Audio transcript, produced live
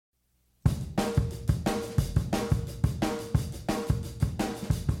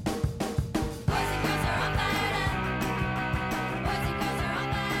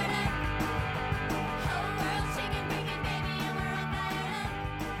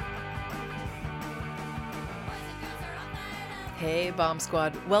Hey, Bomb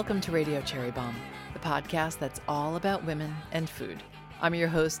Squad. Welcome to Radio Cherry Bomb, the podcast that's all about women and food. I'm your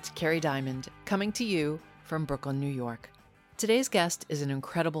host, Carrie Diamond, coming to you from Brooklyn, New York. Today's guest is an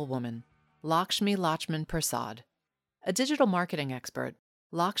incredible woman, Lakshmi Lachman Persad. A digital marketing expert,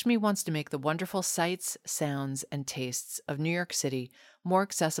 Lakshmi wants to make the wonderful sights, sounds, and tastes of New York City more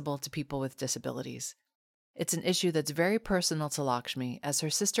accessible to people with disabilities. It's an issue that's very personal to Lakshmi, as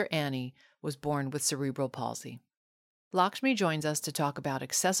her sister Annie was born with cerebral palsy. Lakshmi joins us to talk about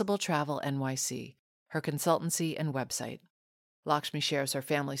Accessible Travel NYC, her consultancy and website. Lakshmi shares her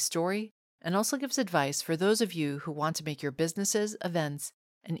family story and also gives advice for those of you who want to make your businesses, events,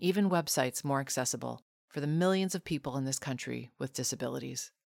 and even websites more accessible for the millions of people in this country with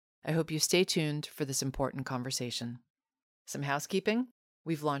disabilities. I hope you stay tuned for this important conversation. Some housekeeping.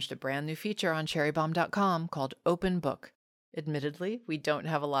 We've launched a brand new feature on cherrybomb.com called Open Book. Admittedly, we don't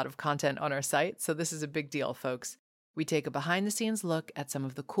have a lot of content on our site, so this is a big deal, folks. We take a behind-the-scenes look at some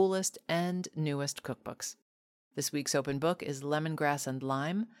of the coolest and newest cookbooks. This week's open book is Lemongrass and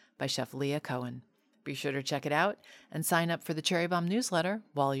Lime by Chef Leah Cohen. Be sure to check it out and sign up for the Cherry Bomb newsletter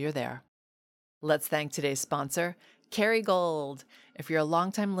while you're there. Let's thank today's sponsor, Kerrygold. If you're a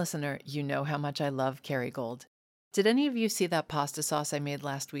longtime listener, you know how much I love Kerrygold. Did any of you see that pasta sauce I made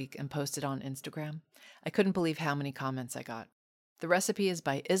last week and posted on Instagram? I couldn't believe how many comments I got. The recipe is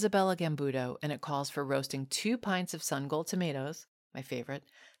by Isabella Gambudo, and it calls for roasting 2 pints of Sun-Gold tomatoes, my favorite,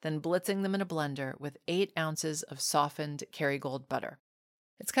 then blitzing them in a blender with 8 ounces of softened Kerrygold butter.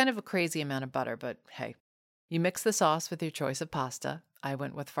 It's kind of a crazy amount of butter, but hey. You mix the sauce with your choice of pasta. I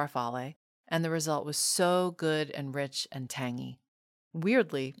went with farfalle, and the result was so good and rich and tangy.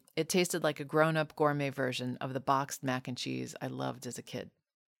 Weirdly, it tasted like a grown-up gourmet version of the boxed mac and cheese I loved as a kid.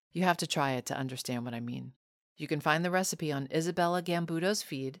 You have to try it to understand what I mean. You can find the recipe on Isabella Gambudo's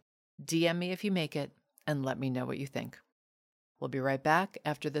feed, DM me if you make it, and let me know what you think. We'll be right back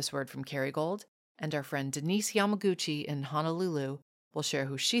after this word from Kerrygold, and our friend Denise Yamaguchi in Honolulu will share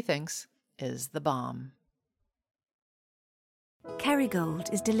who she thinks is the bomb.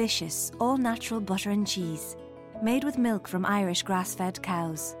 Kerrygold is delicious, all-natural butter and cheese, made with milk from Irish grass-fed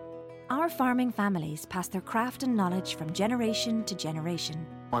cows. Our farming families pass their craft and knowledge from generation to generation.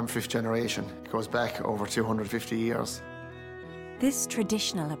 I'm 5th generation. It goes back over 250 years. This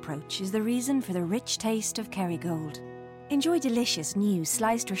traditional approach is the reason for the rich taste of Kerrygold. Enjoy delicious new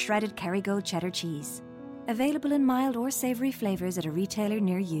sliced or shredded Kerrygold cheddar cheese. Available in mild or savoury flavours at a retailer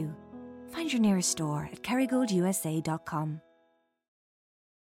near you. Find your nearest store at kerrygoldusa.com.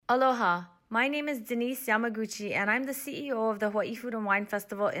 Aloha, my name is Denise Yamaguchi and I'm the CEO of the Hawaii Food and Wine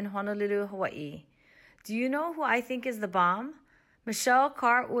Festival in Honolulu, Hawaii. Do you know who I think is the bomb? Michelle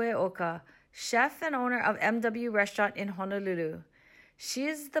Carr-Ueoka, chef and owner of MW Restaurant in Honolulu. She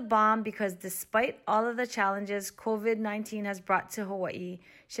is the bomb because despite all of the challenges COVID-19 has brought to Hawaii,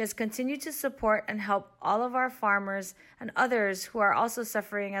 she has continued to support and help all of our farmers and others who are also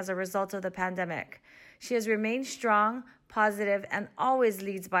suffering as a result of the pandemic. She has remained strong, positive, and always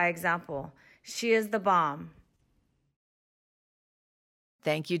leads by example. She is the bomb.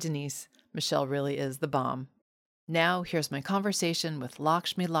 Thank you, Denise. Michelle really is the bomb. Now, here's my conversation with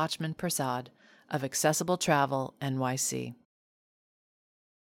Lakshmi Lachman Persad of Accessible Travel NYC.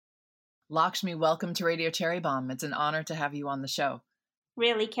 Lakshmi, welcome to Radio Cherry Bomb. It's an honor to have you on the show.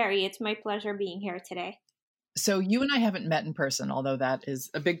 Really, Carrie, it's my pleasure being here today. So you and I haven't met in person, although that is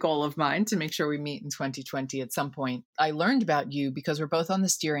a big goal of mine to make sure we meet in 2020 at some point. I learned about you because we're both on the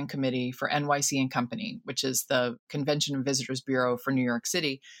steering committee for NYC and Company, which is the Convention and Visitors Bureau for New York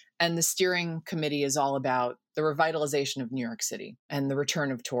City. And the steering committee is all about the revitalization of New York City and the return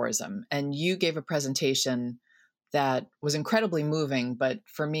of tourism. And you gave a presentation that was incredibly moving, but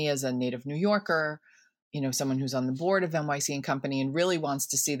for me as a native New Yorker, someone who's on the board of NYC and Company and really wants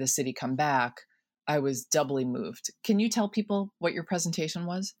to see the city come back, I was doubly moved. Can you tell people what your presentation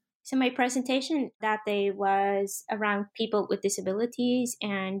was? So my presentation that day was around people with disabilities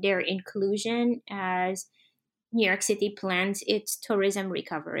and their inclusion as New York City plans its tourism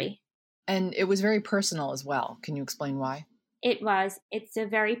recovery. And it was very personal as well. Can you explain why? It's a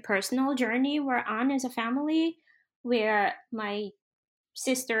very personal journey we're on as a family, where my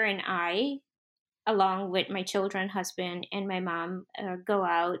sister and I, along with my children, husband, and my mom, go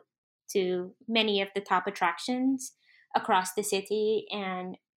out to many of the top attractions across the city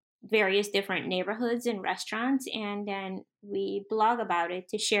and various different neighborhoods and restaurants. And then we blog about it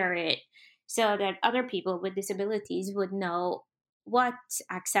to share it so that other people with disabilities would know what's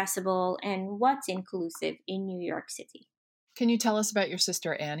accessible and what's inclusive in New York City. Can you tell us about your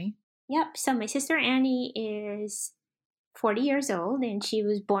sister, Annie? Yep. So my sister, Annie, is 40 years old and she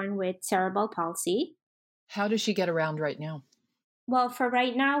was born with cerebral palsy. How does she get around right now? Well, for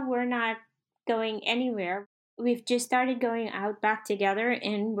right now, we're not going anywhere. We've just started going out back together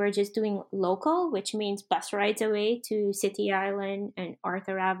and we're just doing local, which means bus rides away to City Island and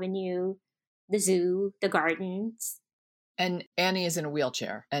Arthur Avenue, the zoo, the gardens. And Annie is in a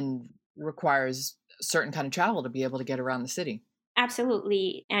wheelchair and requires a certain kind of travel to be able to get around the city.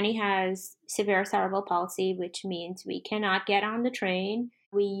 Absolutely. Annie has severe cerebral palsy, which means we cannot get on the train.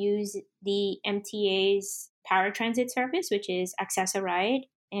 We use the MTA's paratransit service, which is Access-a-Ride,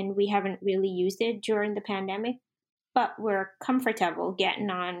 and we haven't really used it during the pandemic, but we're comfortable getting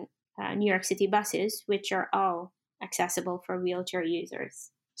on New York City buses, which are all accessible for wheelchair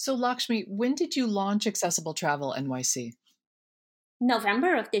users. So Lakshmi, when did you launch Accessible Travel NYC?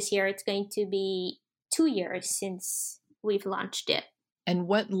 November of this year, it's going to be 2 years since we've launched it. And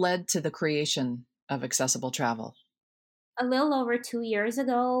what led to the creation of Accessible Travel? A little over 2 years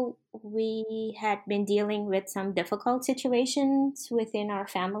ago, we had been dealing with some difficult situations within our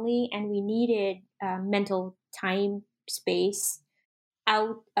family, and we needed mental time space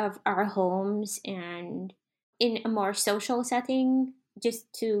out of our homes and in a more social setting just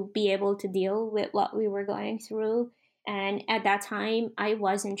to be able to deal with what we were going through. And at that time, I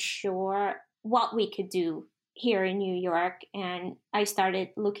wasn't sure what we could do here in New York. And I started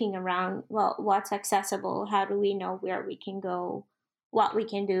looking around, well, what's accessible? How do we know where we can go? What we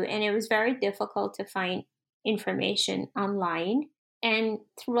can do? And it was very difficult to find information online. And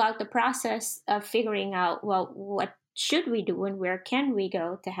throughout the process of figuring out, well, what should we do and where can we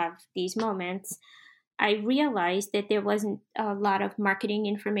go to have these moments, I realized that there wasn't a lot of marketing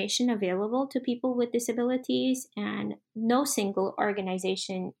information available to people with disabilities, and no single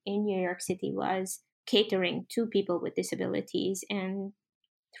organization in New York City was catering to people with disabilities. And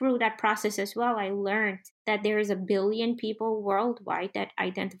through that process as well, I learned that there is 1 billion people worldwide that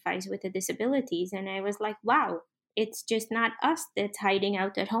identifies with the disabilities. And I was like, wow, it's just not us that's hiding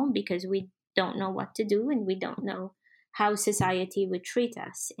out at home because we don't know what to do and we don't know how society would treat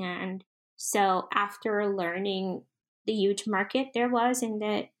us. And so after learning the huge market there was and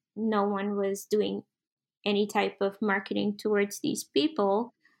that no one was doing any type of marketing towards these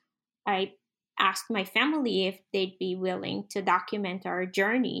people, I asked my family if they'd be willing to document our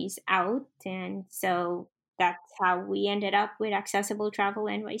journeys out. And so that's how we ended up with Accessible Travel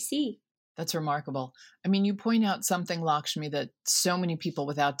NYC. That's remarkable. I mean, you point out something, Lakshmi, that so many people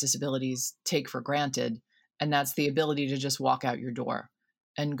without disabilities take for granted, and that's the ability to just walk out your door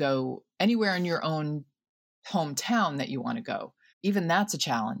and go anywhere in your own hometown that you want to go. Even that's a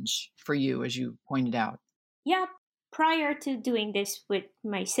challenge for you, as you pointed out. Yeah. Prior to doing this with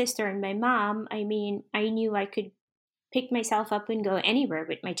my sister and my mom, I mean, I knew I could pick myself up and go anywhere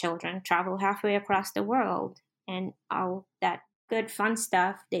with my children, travel halfway across the world, and all that good fun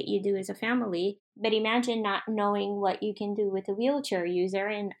stuff that you do as a family. But imagine not knowing what you can do with a wheelchair user,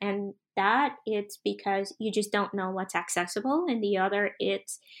 and that it's because you just don't know what's accessible, and the other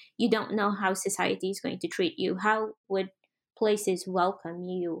it's you don't know how society is going to treat you. How would places welcome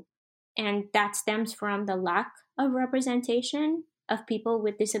you? And that stems from the lack of representation of people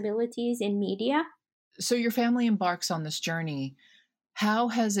with disabilities in media. So your family embarks on this journey. How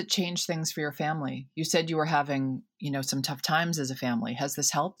has it changed things for your family? You said you were having, some tough times as a family. Has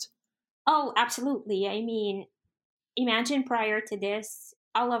this helped? Oh, absolutely. I mean, imagine prior to this,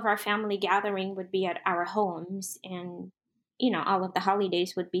 all of our family gathering would be at our homes and, all of the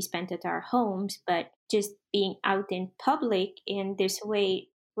holidays would be spent at our homes, but just being out in public in this way,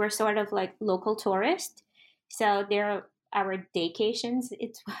 we're sort of like local tourists. So they're our daycations,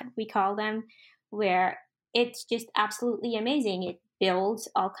 it's what we call them, where it's just absolutely amazing. It builds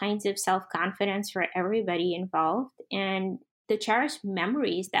all kinds of self-confidence for everybody involved and the cherished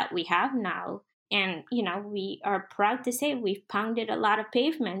memories that we have now. And, we are proud to say we've pounded a lot of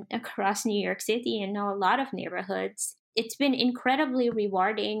pavement across New York City and know a lot of neighborhoods. It's been incredibly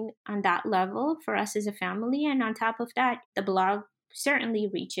rewarding on that level for us as a family. And on top of that, the blog certainly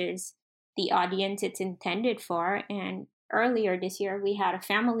reaches the audience it's intended for. And earlier this year, we had a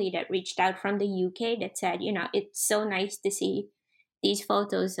family that reached out from the UK that said, it's so nice to see these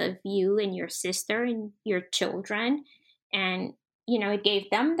photos of you and your sister and your children. And, it gave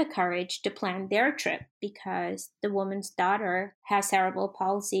them the courage to plan their trip because the woman's daughter has cerebral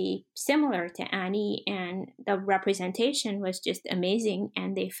palsy similar to Annie. And the representation was just amazing.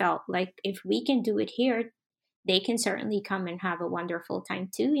 And they felt like if we can do it here, they can certainly come and have a wonderful time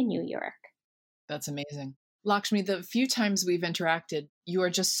too in New York. That's amazing. Lakshmi, the few times we've interacted, you are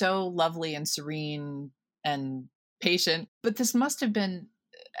just so lovely and serene and patient, but this must have been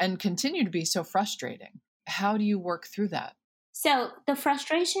and continue to be so frustrating. How do you work through that? So the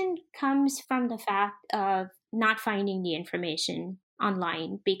frustration comes from the fact of not finding the information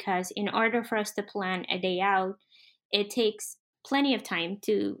online, because in order for us to plan a day out, it takes plenty of time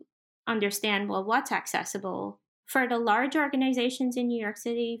to understand, well, what's accessible. For the large organizations in New York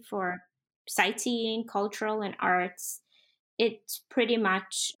City, for sightseeing, cultural, and arts, it's pretty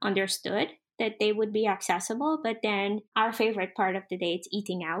much understood that they would be accessible. But then our favorite part of the day is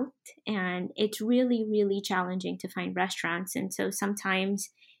eating out. And it's really, really challenging to find restaurants. And so sometimes,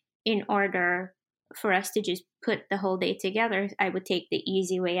 in order for us to just put the whole day together, I would take the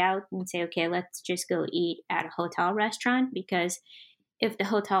easy way out and say, okay, let's just go eat at a hotel restaurant, because if the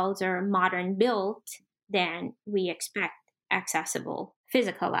hotels are modern built, then we expect accessible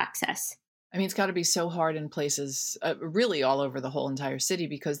physical access. I mean, it's got to be so hard in places, really all over the whole entire city,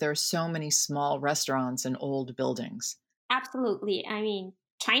 because there are so many small restaurants and old buildings. Absolutely. I mean,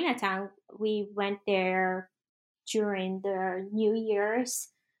 Chinatown, we went there during the New Year's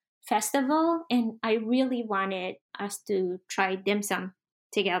festival, and I really wanted us to try dim sum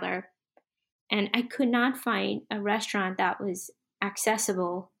together. And I could not find a restaurant that was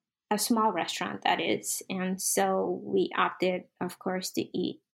accessible, a small restaurant that is. And so we opted, of course, to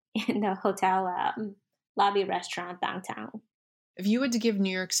eat in the hotel lobby restaurant downtown. If you had to give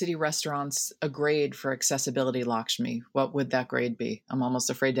New York City restaurants a grade for accessibility, Lakshmi, what would that grade be? I'm almost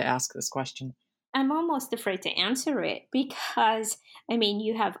afraid to ask this question. I'm almost afraid to answer it because, I mean,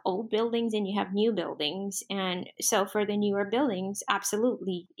 you have old buildings and you have new buildings. And so for the newer buildings,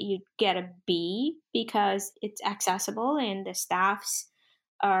 absolutely, you'd get a B because it's accessible and the staffs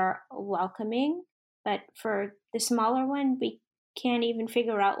are welcoming. But for the smaller one, we can't even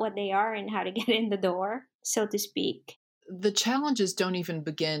figure out what they are and how to get in the door, so to speak. The challenges don't even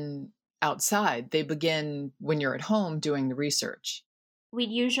begin outside. They begin when you're at home doing the research.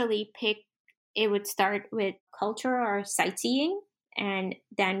 We'd usually it would start with culture or sightseeing, and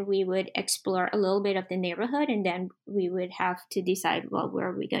then we would explore a little bit of the neighborhood, and then we would have to decide, well, where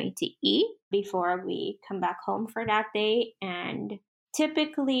are we going to eat before we come back home for that day. And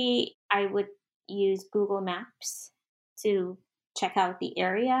typically I would use Google Maps to check out the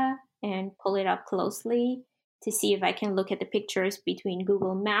area and pull it up closely to see if I can look at the pictures between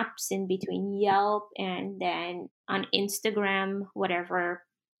Google Maps and between Yelp, and then on Instagram, whatever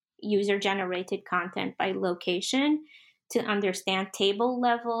user generated content by location, to understand table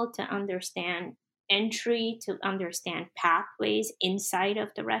level, to understand entry, to understand pathways inside of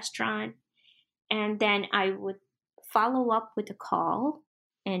the restaurant. And then I would follow up with a call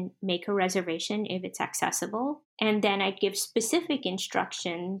and make a reservation if it's accessible. And then I'd give specific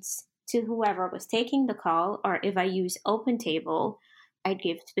instructions to whoever was taking the call, or if I use OpenTable, I'd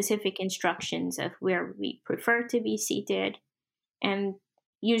give specific instructions of where we prefer to be seated. And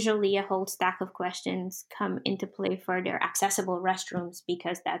usually a whole stack of questions come into play for their accessible restrooms,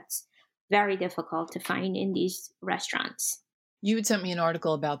 because that's very difficult to find in these restaurants. You had sent me an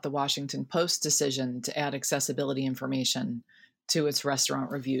article about the Washington Post decision to add accessibility information to its restaurant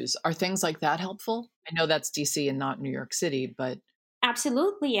reviews. Are things like that helpful? I know that's DC and not New York City, but...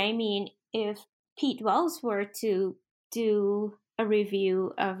 Absolutely. I mean, if Pete Wells were to do a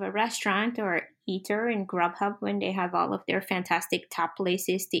review of a restaurant or Eater and Grubhub when they have all of their fantastic top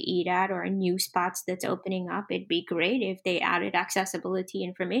places to eat at or new spots that's opening up, it'd be great if they added accessibility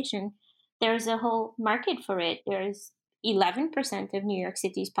information. There's a whole market for it. There's 11% of New York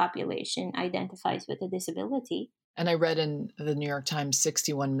City's population identifies with a disability. And I read in the New York Times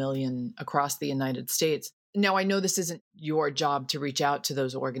 61 million across the United States. Now, I know this isn't your job to reach out to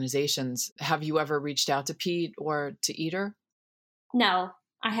those organizations. Have you ever reached out to Pete or to Eater? No,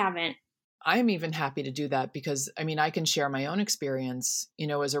 I haven't. I'm even happy to do that because, I mean, I can share my own experience. You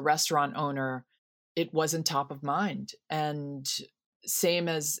know, as a restaurant owner, it wasn't top of mind. And same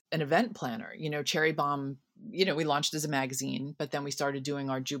as an event planner, you know, Cherry Bomb, you know, we launched as a magazine, but then we started doing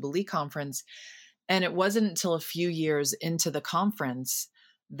our Jubilee conference. And it wasn't until a few years into the conference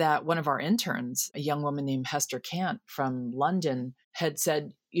that one of our interns, a young woman named Hester Kant from London, had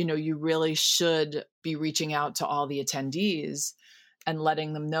said, you know, you really should be reaching out to all the attendees and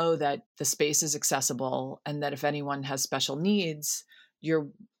letting them know that the space is accessible and that if anyone has special needs, you're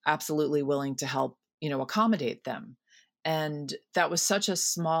absolutely willing to help, you know, accommodate them. And that was such a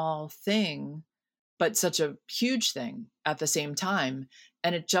small thing, but such a huge thing at the same time.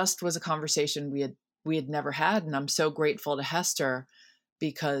 And it just was a conversation we had never had. And I'm so grateful to Hester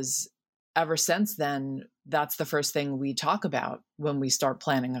because ever since then, that's the first thing we talk about when we start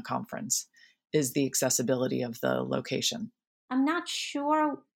planning a conference is the accessibility of the location. I'm not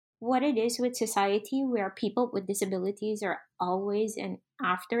sure what it is with society where people with disabilities are always an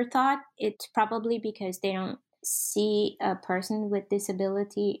afterthought. It's probably because they don't see a person with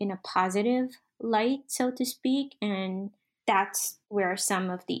disability in a positive light, so to speak. And that's where some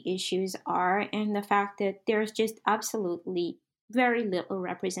of the issues are. And the fact that there's just absolutely very little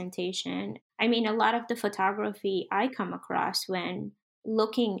representation. I mean, a lot of the photography I come across when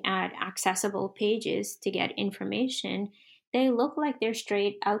looking at accessible pages to get information, they look like they're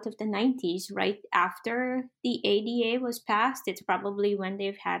straight out of the 90s, right after the ADA was passed. It's probably when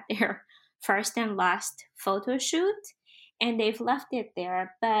they've had their first and last photo shoot and they've left it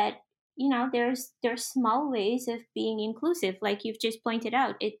there. But there's small ways of being inclusive, like you've just pointed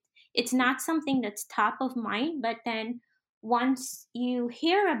out. It's not something that's top of mind, but then once you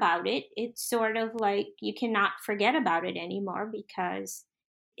hear about it, it's sort of like you cannot forget about it anymore, because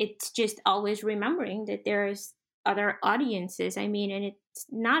it's just always remembering that there's other audiences. I mean, and it's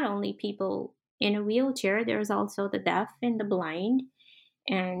not only people in a wheelchair, there's also the deaf and the blind.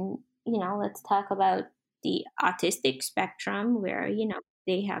 And, let's talk about the autistic spectrum where,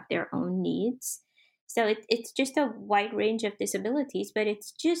 they have their own needs. So it's just a wide range of disabilities, but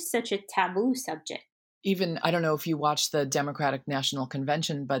it's just such a taboo subject. Even, I don't know if you watched the Democratic National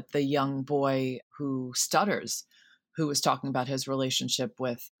Convention, but the young boy who stutters, who was talking about his relationship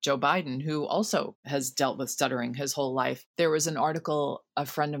with Joe Biden, who also has dealt with stuttering his whole life. There was an article a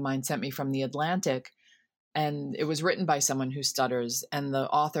friend of mine sent me from The Atlantic, and it was written by someone who stutters. And the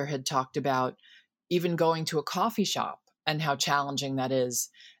author had talked about even going to a coffee shop and how challenging that is.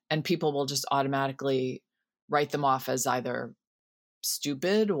 And people will just automatically write them off as either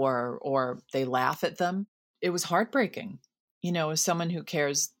stupid or they laugh at them. It was heartbreaking. As someone who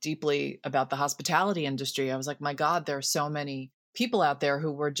cares deeply about the hospitality industry, I was like, my God, there are so many people out there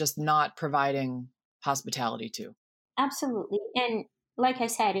who we're just not providing hospitality to. Absolutely. And like I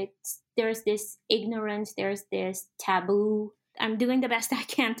said, there's this ignorance, there's this taboo. I'm doing the best I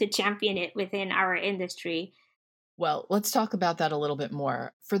can to champion it within our industry. Well, let's talk about that a little bit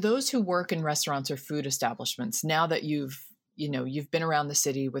more. For those who work in restaurants or food establishments, now that you've been around the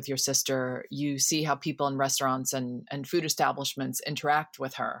city with your sister, you see how people in restaurants and food establishments interact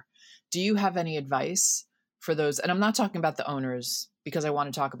with her. Do you have any advice for those? And I'm not talking about the owners, because I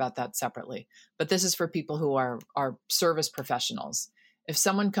want to talk about that separately, but this is for people who are service professionals. If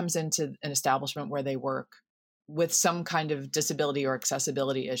someone comes into an establishment where they work with some kind of disability or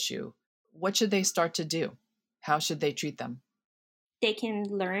accessibility issue, what should they start to do? How should they treat them? They can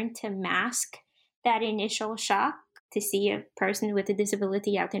learn to mask that initial shock to see a person with a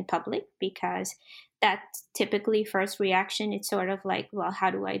disability out in public, because that's typically first reaction. It's sort of like, well,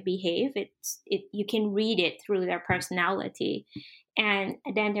 how do I behave? You can read it through their personality. And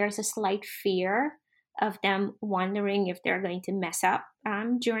then there's a slight fear of them wondering if they're going to mess up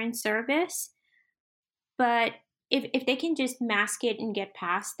during service. But if they can just mask it and get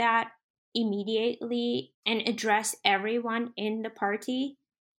past that immediately and address everyone in the party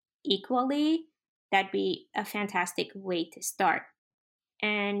equally, that'd be a fantastic way to start.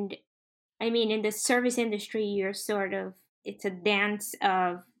 And I mean, in the service industry, it's a dance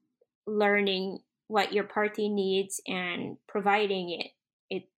of learning what your party needs and providing it.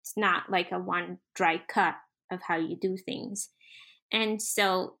 It's not like a one dry cut of how you do things. And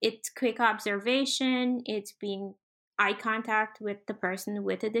so it's quick observation, it's being eye contact with the person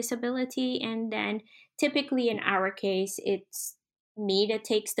with a disability. And then typically in our case, it's me that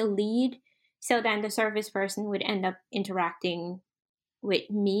takes the lead. So then the service person would end up interacting with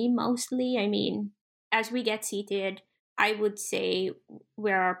me mostly. I mean, as we get seated, I would say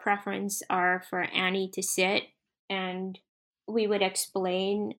where our preference are for Annie to sit, and we would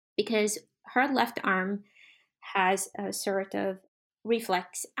explain, because her left arm has a sort of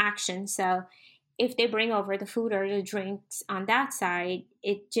reflex action. So if they bring over the food or the drinks on that side,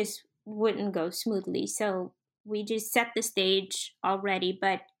 it just wouldn't go smoothly. So we just set the stage already,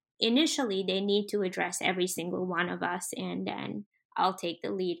 but initially they need to address every single one of us, and then I'll take the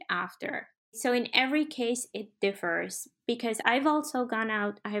lead after. So in every case, it differs, because I've also gone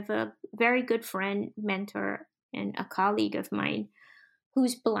out. I have a very good friend, mentor, and a colleague of mine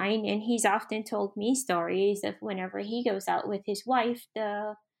who's blind, and he's often told me stories of whenever he goes out with his wife,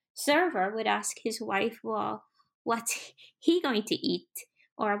 the server would ask his wife, well, what's he going to eat?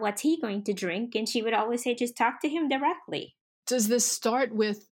 Or what's he going to drink? And she would always say, just talk to him directly. Does this start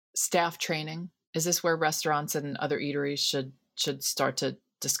with staff training? Is this where restaurants and other eateries should start to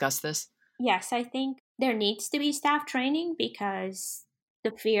discuss this? Yes, I think there needs to be staff training, because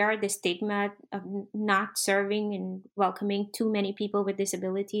the fear, the stigma of not serving and welcoming too many people with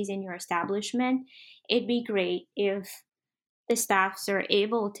disabilities in your establishment, it'd be great if the staffs are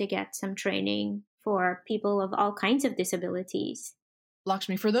able to get some training for people of all kinds of disabilities.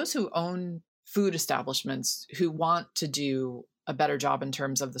 Lakshmi, for those who own food establishments who want to do a better job in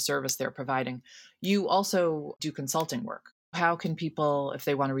terms of the service they're providing. You also do consulting work. How can people, if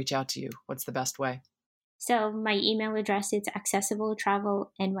they want to reach out to you, what's the best way? So my email address is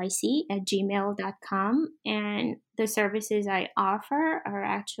accessibletravelnyc@gmail.com. And the services I offer are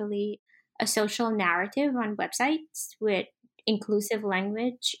actually a social narrative on websites with inclusive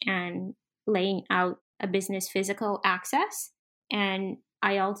language and laying out a business physical access. And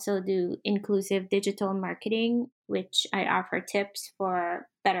I also do inclusive digital marketing, which I offer tips for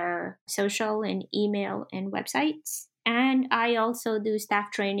better social and email and websites. And I also do staff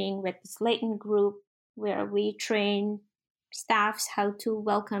training with the Slayton Group, where we train staffs how to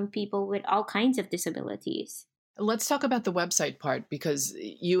welcome people with all kinds of disabilities. Let's talk about the website part, because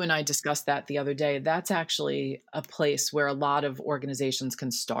you and I discussed that the other day. That's actually a place where a lot of organizations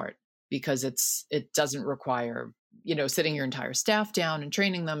can start, because it doesn't require, sitting your entire staff down and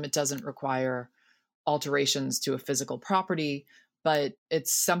training them. It doesn't require alterations to a physical property, but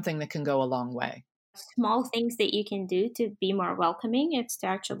it's something that can go a long way. Small things that you can do to be more welcoming, it's to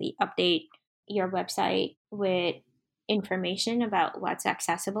actually update your website with information about what's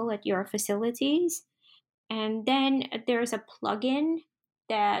accessible at your facilities. And then there's a plugin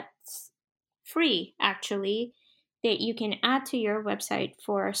that's free, actually, that you can add to your website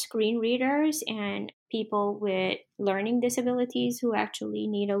for screen readers and people with learning disabilities who actually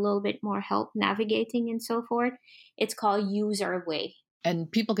need a little bit more help navigating and so forth. It's called UserWay.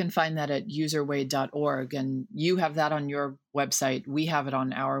 And people can find that at userway.org. And you have that on your website. We have it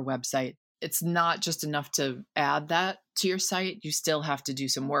on our website. It's not just enough to add that to your site. You still have to do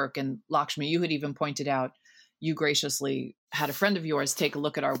some work. And Lakshmi, you had even pointed out, you graciously had a friend of yours take a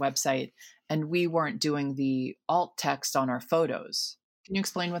look at our website, and we weren't doing the alt text on our photos. Can you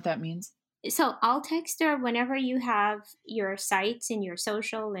explain what that means? So alt text are whenever you have your sites and your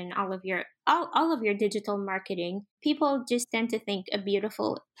social and all of your digital marketing, people just tend to think a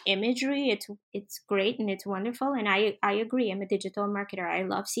beautiful imagery. It's great and it's wonderful. And I agree. I'm a digital marketer. I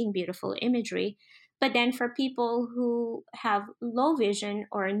love seeing beautiful imagery. But then for people who have low vision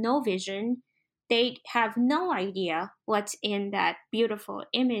or no vision, they have no idea what's in that beautiful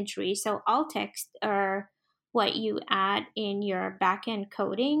imagery. So alt text are what you add in your backend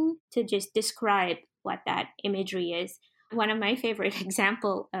coding to just describe what that imagery is. One of my favorite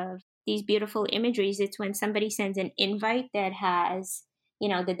example of these beautiful imageries, it's when somebody sends an invite that has,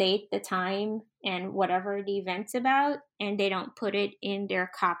 the date, the time, and whatever the event's about, and they don't put it in their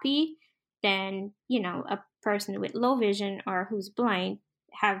copy, then, a person with low vision or who's blind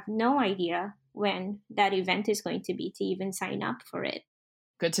have no idea when that event is going to be to even sign up for it.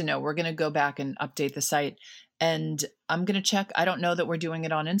 Good to know. We're going to go back and update the site. And I'm going to check. I don't know that we're doing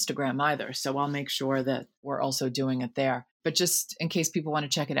it on Instagram either. So I'll make sure that we're also doing it there. But just in case people want to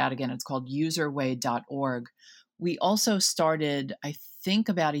check it out again, it's called userway.org. We also started, I think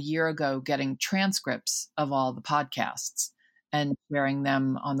about a year ago, getting transcripts of all the podcasts and sharing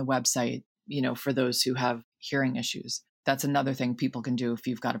them on the website, for those who have hearing issues. That's another thing people can do if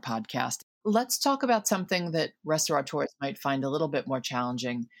you've got a podcast. Let's talk about something that restaurateurs might find a little bit more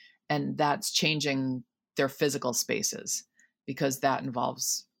challenging, and that's changing their physical spaces, because that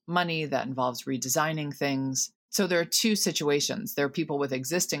involves money, that involves redesigning things. So there are two situations. There are people with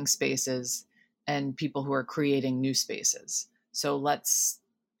existing spaces and people who are creating new spaces. So let's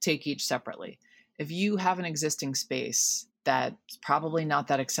take each separately. If you have an existing space that's probably not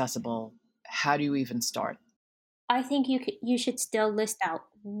that accessible, how do you even start? I think you should still list out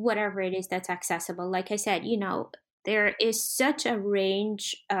whatever it is that's accessible. Like I said, there is such a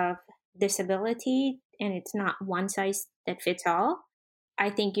range of disability, and it's not one size that fits all. I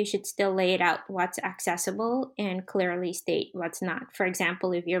think you should still lay it out what's accessible and clearly state what's not. For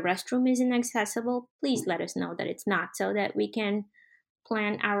example, if your restroom isn't accessible, please let us know that it's not, so that we can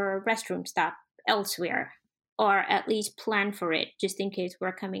plan our restroom stop elsewhere, or at least plan for it just in case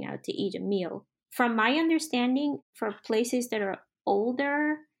we're coming out to eat a meal. From my understanding, for places that are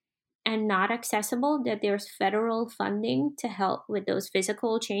older and not accessible, that there's federal funding to help with those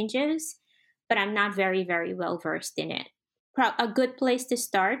physical changes, but I'm not very, very well versed in it. A good place to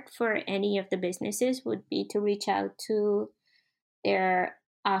start for any of the businesses would be to reach out to their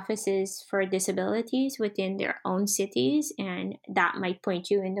offices for disabilities within their own cities, and that might point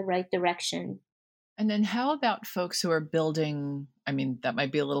you in the right direction. And then how about folks who are building, that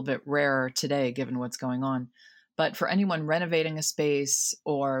might be a little bit rarer today given what's going on, but for anyone renovating a space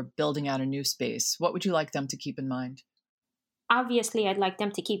or building out a new space, what would you like them to keep in mind? Obviously, I'd like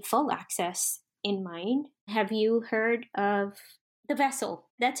them to keep full access in mind. Have you heard of the Vessel?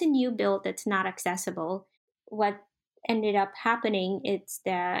 That's a new build that's not accessible. What ended up happening is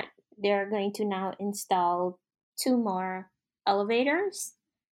that they're going to now install 2 more elevators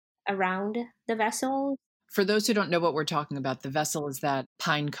around the vessel. For those who don't know what we're talking about, the vessel is that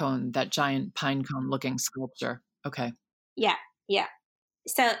pine cone, that giant pine cone looking sculpture. Okay. Yeah, yeah.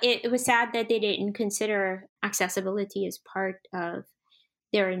 So it was sad that they didn't consider accessibility as part of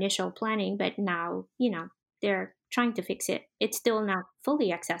their initial planning, but now, they're trying to fix it. It's still not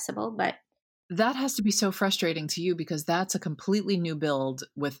fully accessible, but That has to be so frustrating to you because that's a completely new build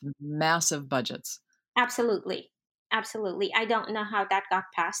with massive budgets. absolutely. Absolutely. I don't know how that got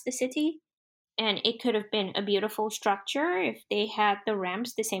past the city. And it could have been a beautiful structure if they had the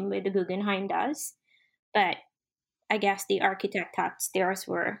ramps the same way the Guggenheim does. But I guess the architect thought stairs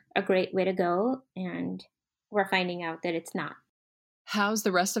were a great way to go, and we're finding out that it's not. How's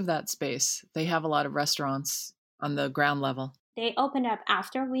the rest of that space? They have a lot of restaurants on the ground level. They opened up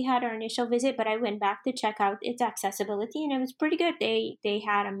after we had our initial visit, but I went back to check out its accessibility, and it was pretty good. They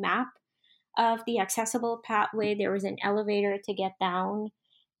had a map of the accessible pathway. There was an elevator to get down,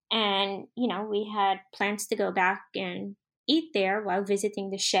 and we had plans to go back and eat there while visiting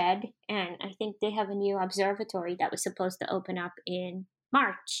the shed. And I think they have a new observatory that was supposed to open up in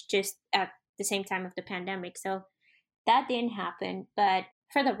March, just at the same time of the pandemic. So that didn't happen. But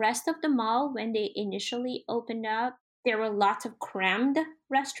for the rest of the mall, when they initially opened up, there were lots of crammed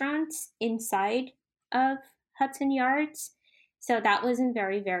restaurants inside of Hudson Yards. So that wasn't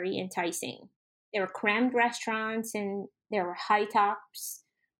very, very enticing. There were crammed restaurants and there were high tops,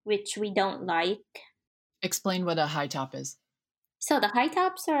 which we don't like. Explain what a high top is. So the high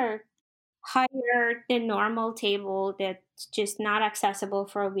tops are higher than normal table that's just not accessible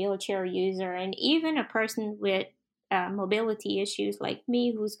for a wheelchair user. And even a person with mobility issues like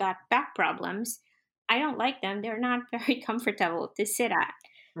me who's got back problems, I don't like them. They're not very comfortable to sit at.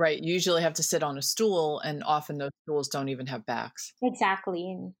 Right. You usually have to sit on a stool, and often those stools don't even have backs.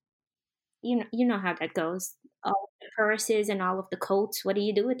 Exactly. And you know how that goes. All of the purses and all of the coats, what do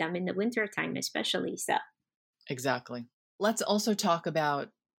you do with them in the wintertime especially? So Exactly. Let's also talk about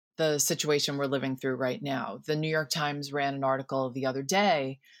the situation we're living through right now. The New York Times ran an article the other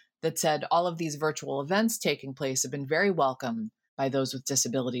day that said all of these virtual events taking place have been very welcome by those with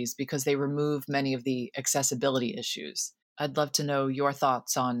disabilities because they remove many of the accessibility issues. I'd love to know your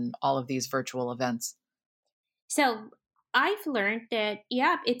thoughts on all of these virtual events. So I've learned that,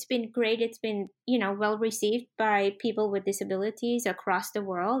 yeah, it's been great. It's been, well received by people with disabilities across the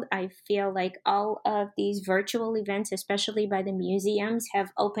world. I feel like all of these virtual events, especially by the museums,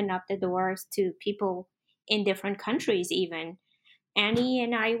 have opened up the doors to people in different countries even. Annie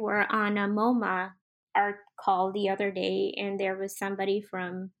and I were on a MoMA art call the other day, and there was somebody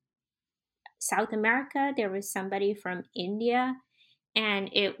from South America, there was somebody from India, and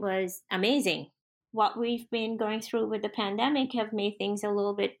it was amazing. What we've been going through with the pandemic have made things a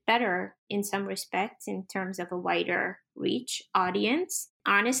little bit better in some respects in terms of a wider reach audience.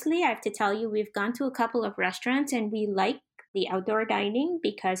 Honestly, I have to tell you, we've gone to a couple of restaurants and we like the outdoor dining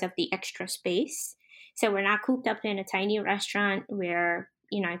because of the extra space. So we're not cooped up in a tiny restaurant where,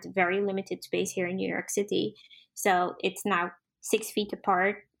 it's very limited space here in New York City. So it's now 6 feet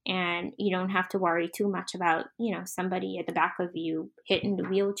apart and you don't have to worry too much about, somebody at the back of you hitting the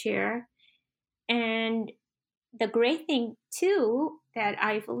wheelchair. And the great thing too that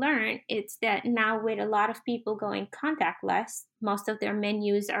I've learned is that now with a lot of people going contactless, most of their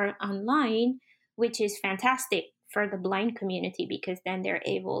menus are online, which is fantastic for the blind community because then they're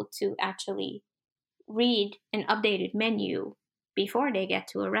able to actually read an updated menu before they get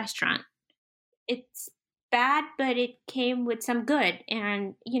to a restaurant. It's bad, but it came with some good.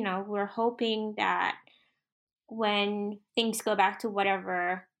 And, we're hoping that when things go back to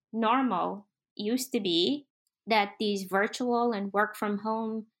whatever normal used to be, that these virtual and work from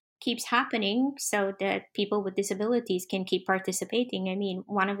home keeps happening so that people with disabilities can keep participating. I mean,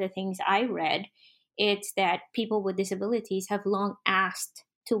 one of the things I read, it's that people with disabilities have long asked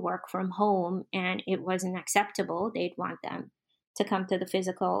to work from home and it wasn't acceptable. They'd want them to come to the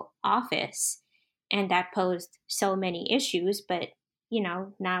physical office. And that posed so many issues, but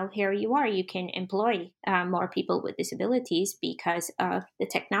now here you are, you can employ more people with disabilities because of the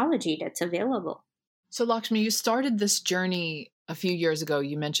technology that's available. So Lakshmi, you started this journey a few years ago.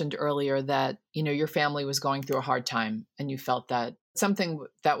 You mentioned earlier that, your family was going through a hard time and you felt that something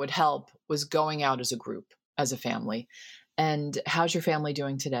that would help was going out as a group, as a family. And how's your family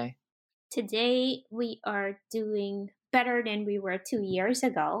doing today? Today, we are doing better than we were 2 years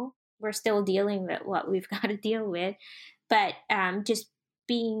ago. We're still dealing with what we've got to deal with. But just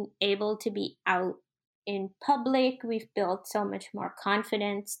being able to be out in public, we've built so much more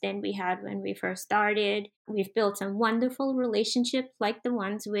confidence than we had when we first started. We've built some wonderful relationships like the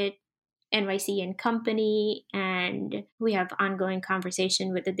ones with NYC and Company, and we have ongoing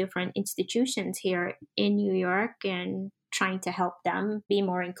conversation with the different institutions here in New York and trying to help them be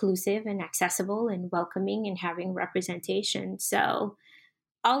more inclusive and accessible and welcoming and having representation. So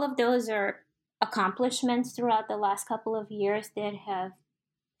all of those are accomplishments throughout the last couple of years that have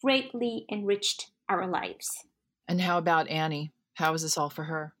greatly enriched our lives. And how about Annie? How is this all for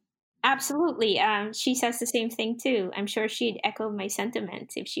her? Absolutely. She says the same thing too. I'm sure she'd echo my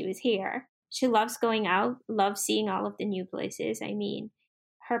sentiments if she was here. She loves going out, loves seeing all of the new places. I mean,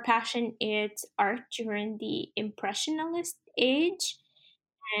 her passion is art during the Impressionist age.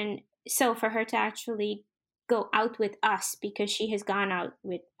 And so for her to actually go out with us, because she has gone out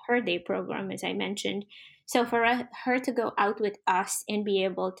with her day program, as I mentioned. So for her to go out with us and be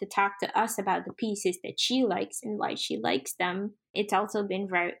able to talk to us about the pieces that she likes and why she likes them, it's also been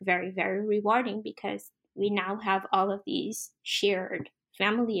very, very, very rewarding because we now have all of these shared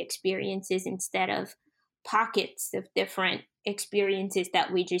family experiences instead of pockets of different experiences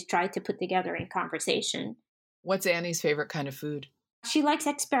that we just try to put together in conversation. What's Annie's favorite kind of food? She likes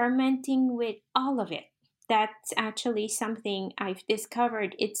experimenting with all of it. That's actually something I've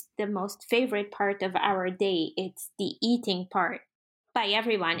discovered. It's the most favorite part of our day. It's the eating part by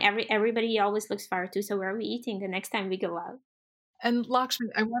everyone. Everybody always looks forward to. So where are we eating the next time we go out? And Lakshmi,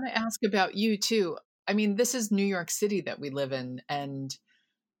 I want to ask about you too. I mean, this is New York City that we live in, and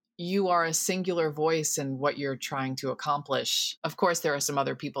you are a singular voice in what you're trying to accomplish. Of course, there are some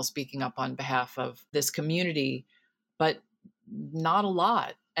other people speaking up on behalf of this community, but not a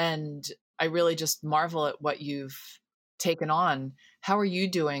lot. And I really just marvel at what you've taken on. How are you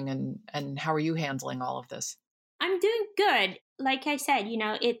doing and how are you handling all of this? I'm doing good. Like I said,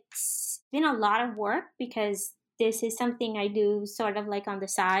 it's been a lot of work because this is something I do sort of like on the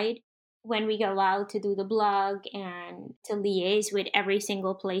side when we go out to do the blog and to liaise with every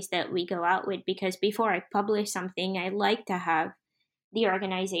single place that we go out with. Because before I publish something, I like to have the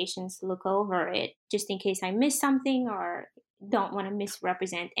organizations look over it just in case I miss something or don't want to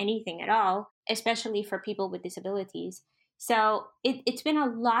misrepresent anything at all, especially for people with disabilities. So it's been a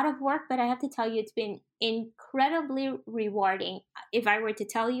lot of work, but I have to tell you, it's been incredibly rewarding. If I were to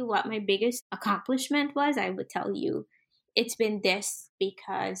tell you what my biggest accomplishment was, I would tell you it's been this,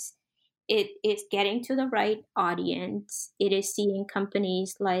 because it is getting to the right audience. It is seeing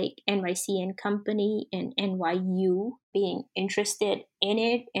companies like NYC and Company and NYU being interested in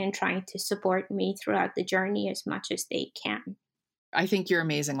it and trying to support me throughout the journey as much as they can. I think you're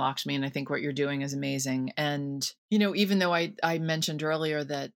amazing, Lakshmi, and I think what you're doing is amazing. And, even though I mentioned earlier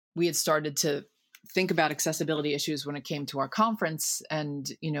that we had started to think about accessibility issues when it came to our conference and,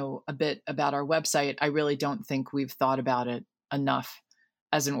 a bit about our website, I really don't think we've thought about it enough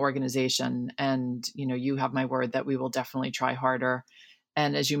as an organization. And, you have my word that we will definitely try harder.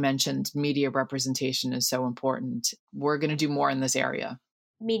 And as you mentioned, media representation is so important. We're going to do more in this area.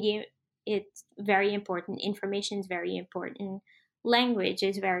 Media, it's very important. Information is very important. Language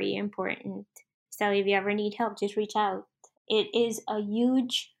is very important. So if you ever need help, just reach out. It is a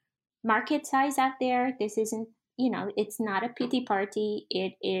huge market size out there. This isn't, it's not a pity party.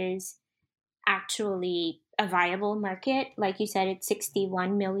 It is actually a viable market. Like you said, it's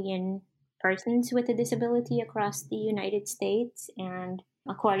 61 million persons with a disability across the United States. And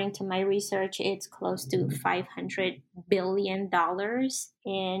according to my research, it's close to $500 billion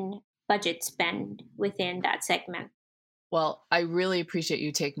in budget spend within that segment. Well, I really appreciate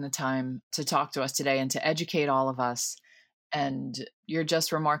you taking the time to talk to us today and to educate all of us. And you're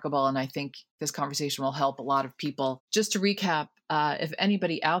just remarkable. And I think this conversation will help a lot of people. Just to recap, if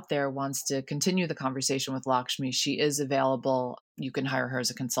anybody out there wants to continue the conversation with Lakshmi, she is available. You can hire her as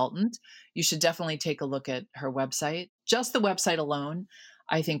a consultant. You should definitely take a look at her website. Just the website alone,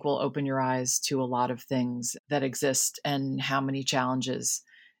 I think, will open your eyes to a lot of things that exist and how many challenges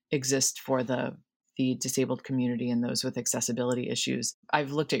exist for the disabled community and those with accessibility issues.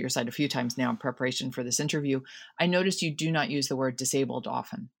 I've looked at your site a few times now in preparation for this interview. I noticed you do not use the word disabled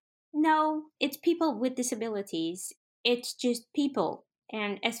often. No, it's people with disabilities. It's just people.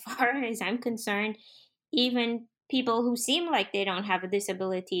 And as far as I'm concerned, even people who seem like they don't have a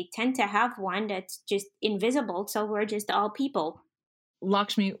disability tend to have one that's just invisible. So we're just all people.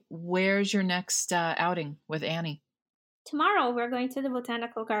 Lakshmi, where's your next outing with Annie? Tomorrow we're going to the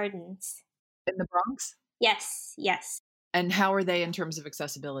Botanical Gardens. In the Bronx? Yes. And how are they in terms of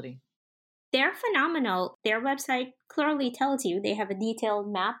accessibility? They're phenomenal. Their website clearly tells you they have a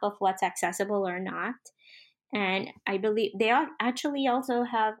detailed map of what's accessible or not. And I believe they actually also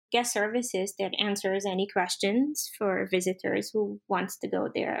have guest services that answers any questions for visitors who wants to go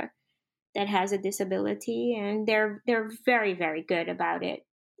there that has a disability. And they're very, very good about it.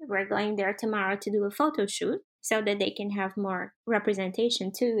 we're going there tomorrow to do a photo shoot so that they can have more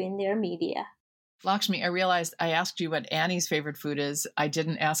representation too in their media. Lakshmi, I realized I asked you what Annie's favorite food is. I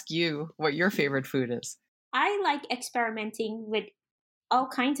didn't ask you what your favorite food is. I like experimenting with all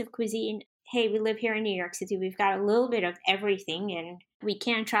kinds of cuisine. Hey, we live here in New York City. We've got a little bit of everything, and we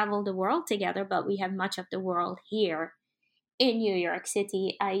can't travel the world together, but we have much of the world here in New York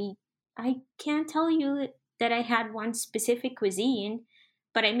City. I can't tell you that I had one specific cuisine,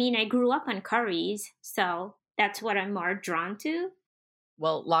 but I mean, I grew up on curries, so that's what I'm more drawn to.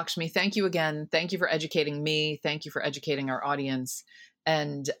 Well, Lakshmi, thank you again. Thank you for educating me. Thank you for educating our audience.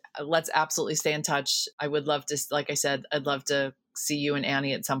 And let's absolutely stay in touch. I would love to, like I said, I'd love to see you and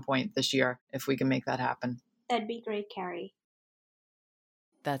Annie at some point this year if we can make that happen. That'd be great, Carrie.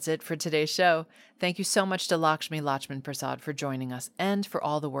 That's it for today's show. Thank you so much to Lakshmi Lachman-Prasad for joining us and for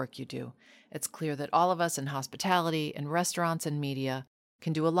all the work you do. It's clear that all of us in hospitality, in restaurants and media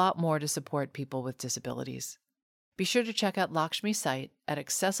can do a lot more to support people with disabilities. Be sure to check out Lakshmi's site at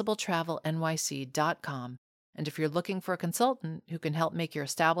accessibletravelnyc.com. And if you're looking for a consultant who can help make your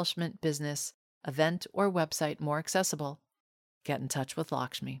establishment, business, event, or website more accessible, get in touch with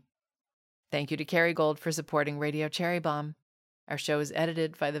Lakshmi. Thank you to Kerry Gold for supporting Radio Cherry Bomb. Our show is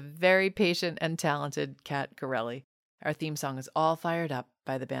edited by the very patient and talented Kat Gorelli. Our theme song is All Fired Up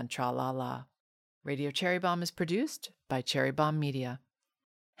by the band Tra La La. Radio Cherry Bomb is produced by Cherry Bomb Media.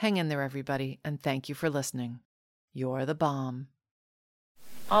 Hang in there, everybody, and thank you for listening. You're the bomb.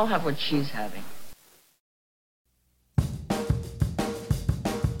 I'll have what she's having.